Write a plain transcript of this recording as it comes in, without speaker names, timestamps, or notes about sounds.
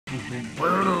Hey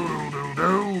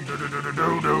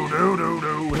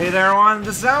there everyone,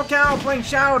 this is Alcal playing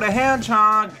Shadow the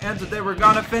Hedgehog, and today we're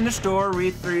gonna finish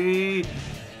story 3.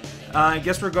 I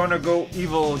guess we're gonna go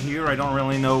evil here. I don't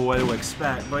really know what to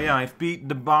expect, but yeah, I've beat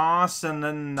the boss, and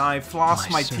then I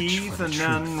flossed my teeth, and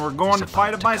then we're going to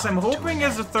fight a boss. I'm hoping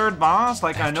it's the third boss.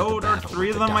 Like, I know there are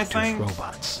 3 of them, I think.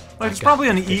 Like, it's probably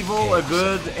an evil, a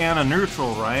good, and a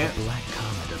neutral, right?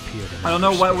 I don't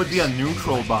know what would be a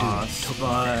neutral boss,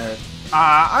 but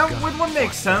it would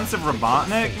make sense if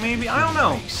Robotnik, maybe? I don't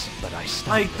know.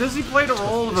 Like, does he play the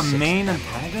role of a main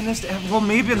antagonist? Well,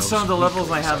 maybe in some of the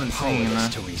levels I haven't seen.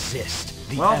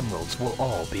 The emeralds will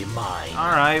all be mine.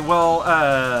 Alright, well,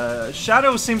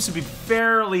 Shadow seems to be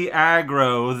fairly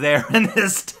aggro there in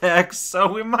his text,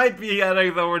 so we might be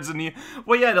heading towards a new...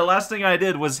 Well, yeah, the last thing I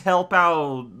did was help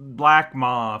out Black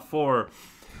Maw for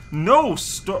no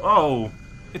Oh,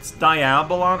 it's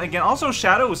diable again. Also,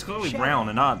 Shadow is clearly brown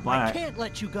and not black. I can't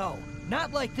let you go.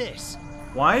 Not like this.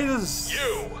 Why is...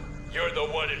 You're the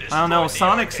one who destroyed I don't know, the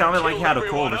Sonic Ark sounded and like he had a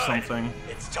killed cold or everyone something.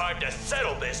 It's time to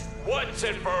settle this once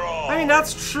and for all. I mean,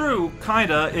 that's true,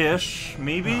 kinda-ish,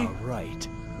 maybe? Right.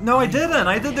 No, I didn't.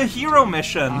 I did the hero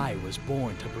mission. I was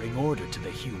born to bring order to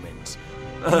the humans.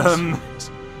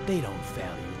 They don't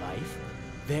value life.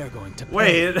 They're going to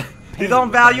Wait, they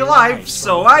don't value life,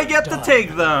 so I get to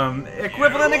take them.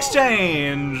 Equivalent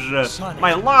exchange.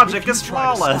 My logic is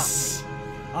flawless.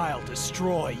 I'll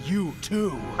destroy you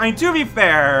too. I mean, to be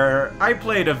fair, I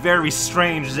played a very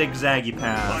strange zigzaggy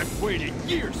path. I've waited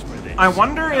years for this. I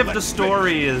wonder if the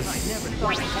stories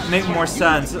make more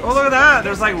sense. Oh, look at that!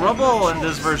 There's like rubble in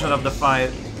this version of the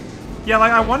fight. Yeah,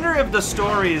 like, I wonder if the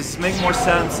stories make more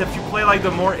sense if you play, like, the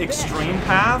more extreme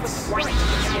paths.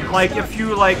 Like, if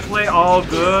you, like, play all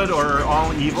good or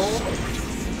all evil.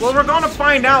 Well, we're gonna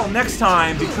find out next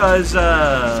time, because,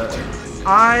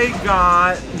 I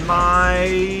got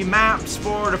my maps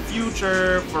for the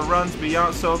future for runs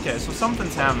beyond. So, okay, so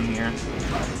something's happening here.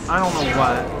 I don't know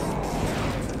what.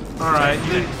 Alright,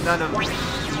 you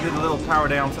did a little power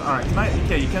down. Alright,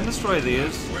 okay, you can destroy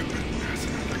these.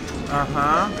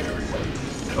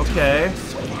 Okay.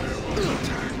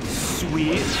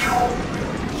 Sweet.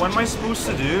 What am I supposed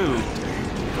to do?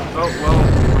 Oh, well,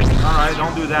 alright,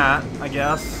 don't do that, I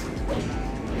guess.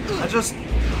 I just,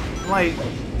 like,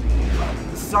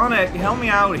 Sonic, help me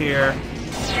out here.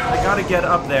 I gotta get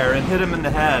up there and hit him in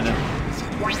the head.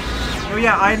 Oh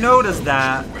yeah, I noticed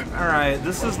that. Alright,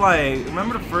 this is like,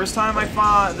 remember the first time I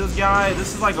fought this guy?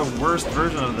 This is like a worse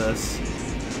version of this.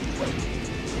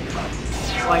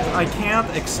 Like, I can't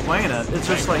explain it. It's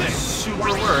just, like, super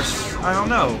worse. I don't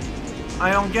know. I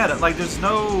don't get it. Like, there's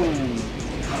no...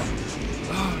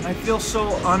 I feel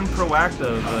so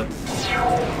unproactive.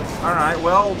 Alright,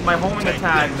 well, my homing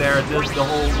attack there did the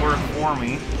whole work for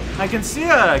me. I can see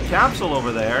a capsule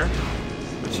over there,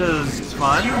 which is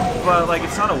fun, but, like,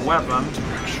 it's not a weapon.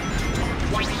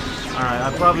 Alright,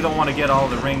 I probably don't want to get all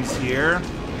the rings here.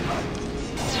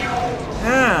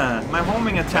 Yeah, my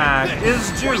homing attack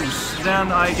is juice.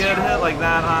 Then I get hit like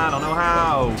that. I don't know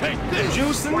how.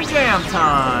 Juice and jam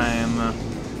time.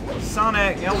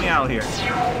 Sonic, help me out here.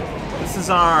 This is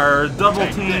our double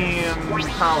team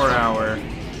power hour.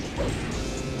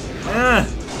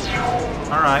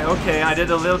 Alright, okay, I did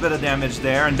a little bit of damage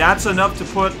there, and that's enough to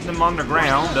put them on the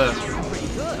ground.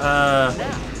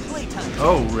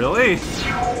 Oh, really?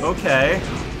 Okay.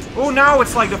 Oh, now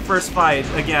it's like the first fight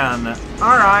again.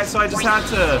 Alright, so I just had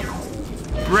to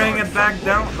bring it back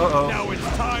down. Uh-oh.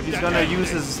 He's gonna use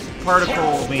his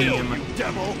particle beam.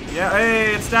 Yeah,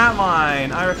 hey, it's that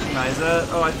line. I recognize it.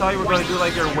 Oh, I thought you were gonna do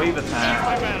like your wave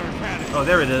attack. Oh,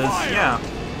 there it is. Yeah.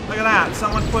 Look at that.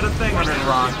 Someone put a thing under the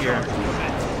rock here.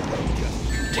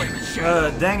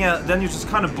 Dang it. Then you just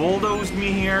kind of bulldozed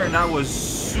me here, and that was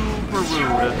super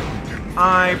rude.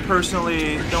 I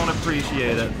personally don't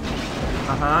appreciate it.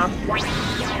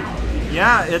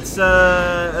 Yeah, it's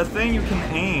a thing you can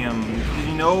aim. Do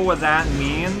you know what that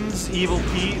means, Evil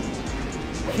Pete?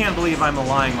 I can't believe I'm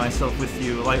aligning myself with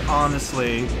you. Like,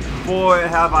 honestly, boy,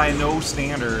 have I no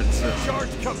standards.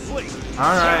 Alright,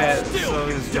 so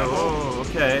let's go. Oh,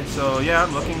 okay, so yeah,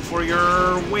 I'm looking for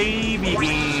your wavy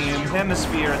beam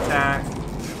hemisphere attack.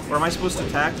 Or am I supposed to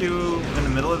attack you in the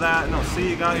middle of that? No, see,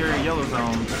 you got your yellow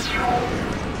zone.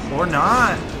 Or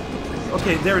not.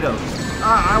 Okay, there it goes.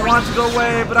 I wanted to go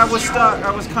away, but I was stuck. I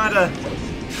was kind of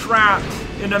trapped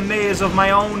in a maze of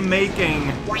my own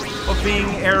making, of being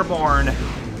airborne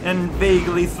and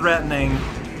vaguely threatening.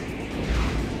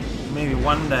 Maybe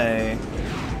one day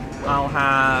I'll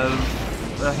have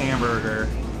a hamburger,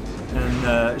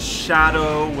 and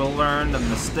Shadow will learn the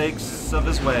mistakes of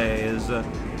his ways.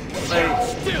 Like,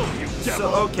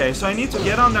 so, okay, so I need to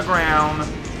get on the ground,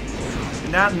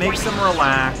 and that makes him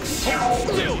relax.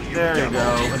 There you go.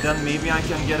 And then maybe I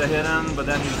can get a hit in, but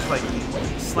then he just, like,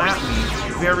 slapped me.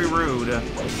 Very rude.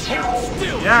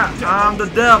 Yeah, I'm the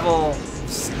devil.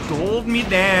 Hold me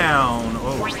down.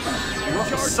 Oh,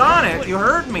 Sonic, you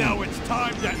hurt me.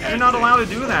 You're not allowed to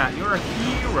do that. You're a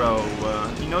hero.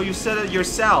 You know, you said it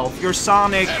yourself. You're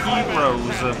Sonic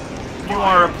heroes. You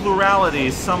are a plurality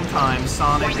sometimes,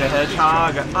 Sonic the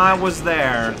Hedgehog. I was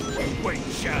there.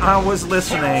 I was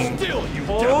listening.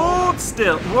 Hold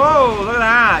still. Whoa, look at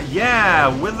that. Yeah,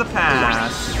 with the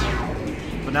pass.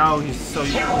 But now he's so...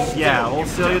 Yeah, hold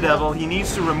still, you devil. He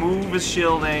needs to remove his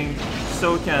shielding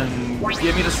so he can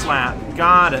give me the slap.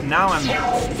 Got it. Now I'm...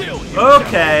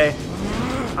 Okay.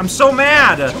 I'm so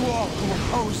mad.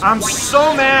 I'm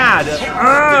so mad.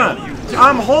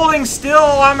 I'm holding still.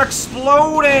 I'm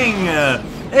exploding.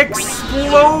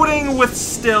 Exploding with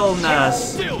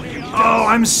stillness. Oh,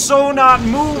 I'm so not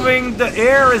moving. The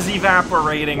air is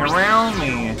evaporating around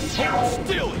me.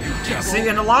 See,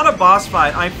 in a lot of boss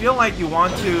fight, I feel like you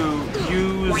want to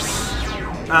use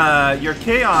your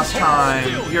chaos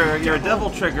time, your devil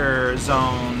trigger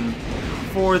zone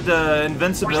for the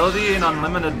invincibility and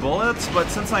unlimited bullets, but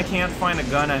since I can't find a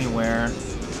gun anywhere,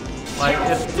 like,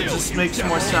 it just makes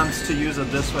more sense to use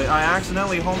it this way. I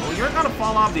accidentally you're gonna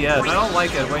fall off the edge. I don't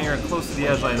like it when you're close to the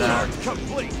edge like that.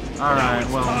 Alright,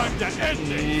 well,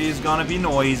 he's gonna be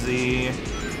noisy.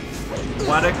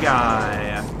 What a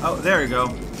guy. Oh, there you go.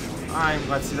 Alright,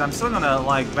 let's see. I'm still gonna,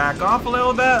 like, back off a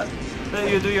little bit. Let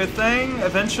you do your thing,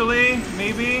 eventually,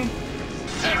 maybe.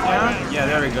 Yeah? Yeah,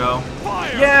 there we go.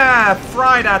 Yeah!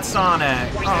 Fry that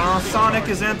Sonic! Aw, Sonic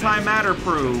is antimatter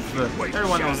proof.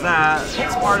 Everyone knows that.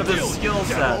 It's part of his skill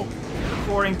set.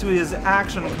 According to his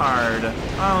action card.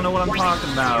 I don't know what I'm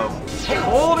talking about.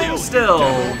 Holding still!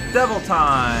 Devil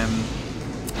time!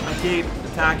 I keep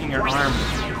attacking your arm.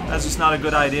 That's just not a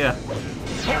good idea.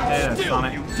 Yeah,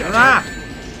 Sonic. Ah!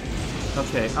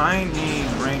 Okay, I need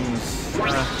rings.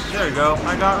 There you go.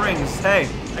 I got rings. Hey,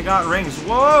 I got rings.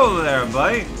 Whoa there,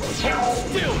 buddy.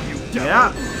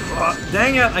 Yeah.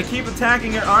 Dang it, I keep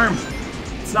attacking your arm.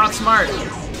 It's not smart.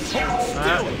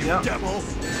 Yep.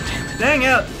 Dang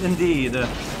it, indeed.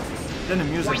 Then the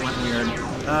music went weird.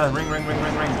 Ring, ring, ring,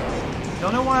 ring, ring.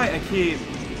 Don't know why I keep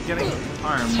getting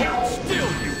armed.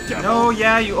 No,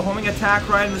 yeah, you homing attack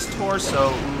right in his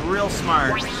torso. Real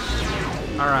smart.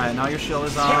 Alright, now your shield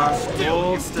is on.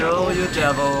 Hold still, you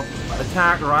devil.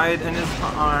 Attack right in his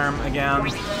arm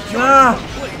again.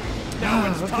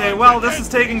 Okay, well, this is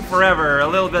taking forever. A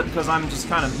little bit because I'm just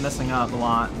kind of messing up a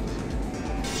lot.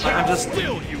 I'm just...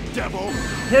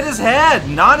 Hit his head,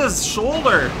 not his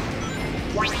shoulder.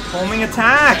 Homing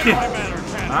attack.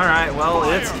 Alright, well,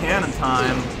 it's cannon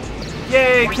time.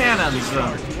 Yay, cannons.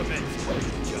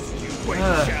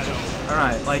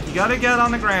 Alright, like, you gotta get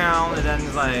on the ground, and then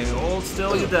he's like, hold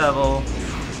still, you devil.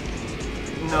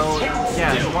 No,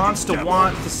 yeah, he wants to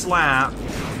slap,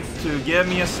 to give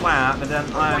me a slap, and then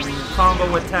I'm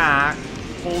combo attack,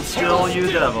 hold still,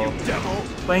 you devil.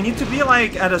 But I need to be,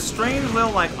 like, at a strange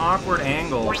little, like, awkward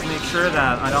angle to make sure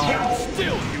that I don't,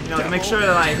 you know, to make sure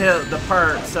that I hit the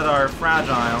parts that are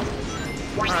fragile.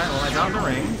 Alright, well, I got the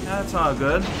ring. That's all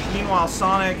good. Meanwhile,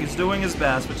 Sonic is doing his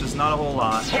best, which is not a whole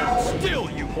lot.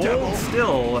 Hold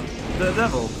still, the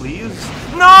devil, please.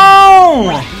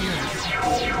 No!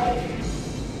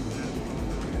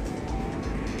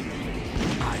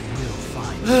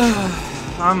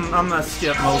 I'm gonna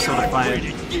skip most of the fight.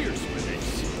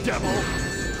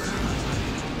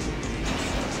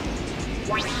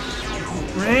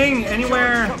 Ring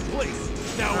anywhere.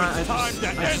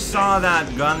 I just saw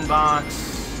that gun box.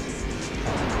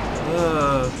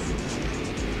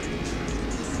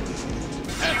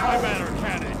 Antimatter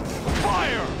cannon.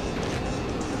 Fire!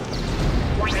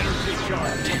 Energy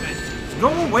charge. Go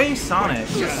away, Sonic.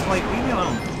 Just, like, leave me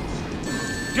alone.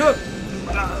 Good.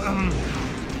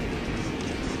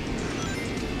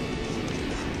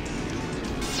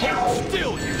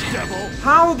 Still, you devil!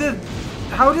 How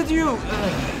did you...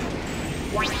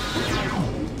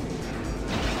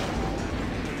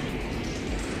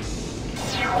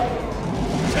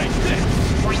 Take this!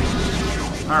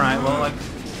 Alright, well, like...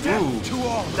 Ooh,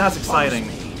 that's exciting.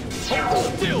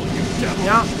 Still, you devil!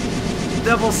 Yeah.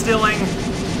 Devil stealing.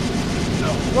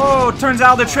 Whoa, turns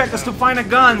out the trick is to find a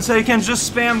gun so you can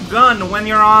just spam gun when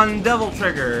you're on devil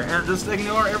trigger and just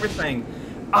ignore everything.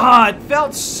 Ah, it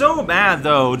felt so bad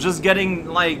though, just getting,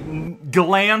 like,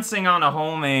 glancing on a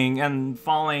homing and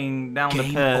falling down the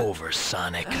pit. Game over,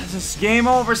 Sonic. Just game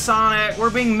over, Sonic. We're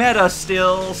being meta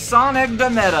still. Sonic the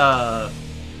meta.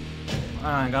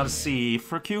 I gotta see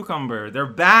for Cucumber. They're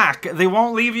back. They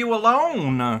won't leave you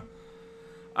alone.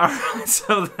 Alright,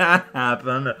 so that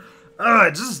happened.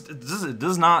 It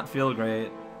does not feel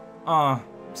great.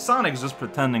 Sonic's just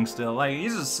pretending still. Like,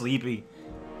 he's just sleepy.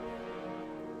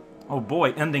 Oh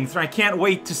boy, ending 3. I can't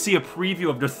wait to see a preview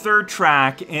of the 3rd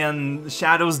track in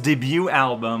Shadow's debut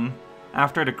album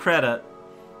after the credit.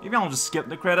 Maybe I'll just skip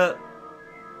the credit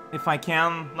if I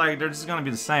can. Like, they're just gonna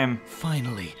be the same.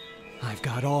 Finally, I've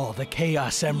got all the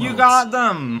Chaos Emeralds. You got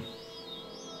them!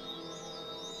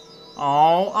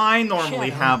 Oh, I normally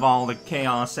Shadow. have all the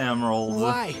Chaos Emeralds.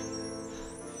 Why?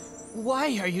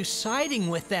 Why are you siding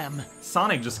with them?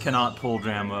 Sonic just cannot pull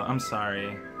drama. I'm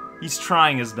sorry. He's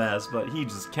trying his best, but he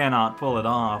just cannot pull it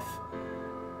off.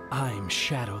 I'm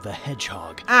Shadow the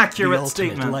Hedgehog. Accurate the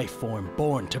statement. ultimate life form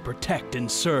born to protect and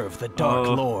serve the Dark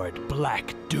Lord,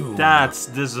 Black Doom. That's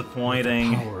With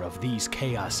disappointing. the power of these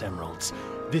Chaos Emeralds,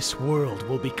 this world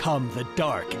will become the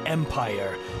Dark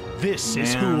Empire. This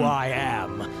is who Man. I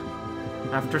am.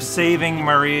 After saving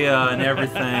Maria and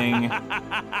everything.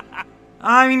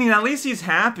 I mean, at least he's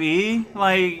happy.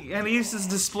 Like, at least he's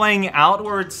displaying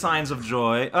outward signs of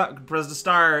joy. Press the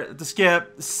start to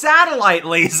skip. Satellite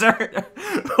laser!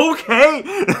 Okay!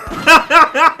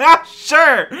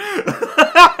 Sure!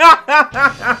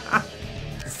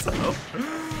 So...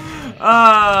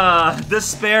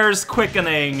 Despair's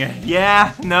Quickening.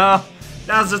 Yeah, no.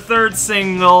 That's the 3rd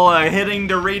single hitting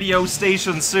the radio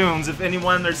station soon, if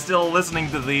anyone are still listening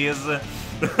to these.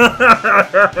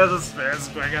 Despair's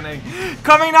Quickening.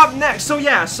 Coming up next, so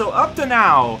up to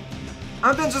now,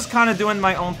 I've been just kind of doing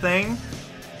my own thing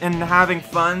and having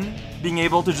fun, being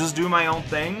able to just do my own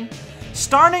thing.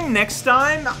 Starting next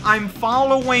time, I'm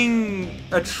following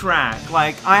a track.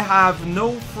 Like, I have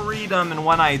no freedom in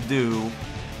what I do.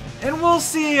 And we'll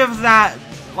see if that,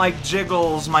 like,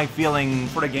 jiggles my feeling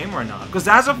for the game or not. Because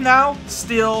as of now,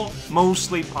 still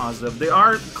mostly positive. There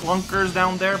are clunkers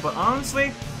down there, but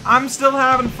honestly, I'm still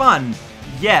having fun.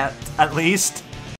 Yet, at least.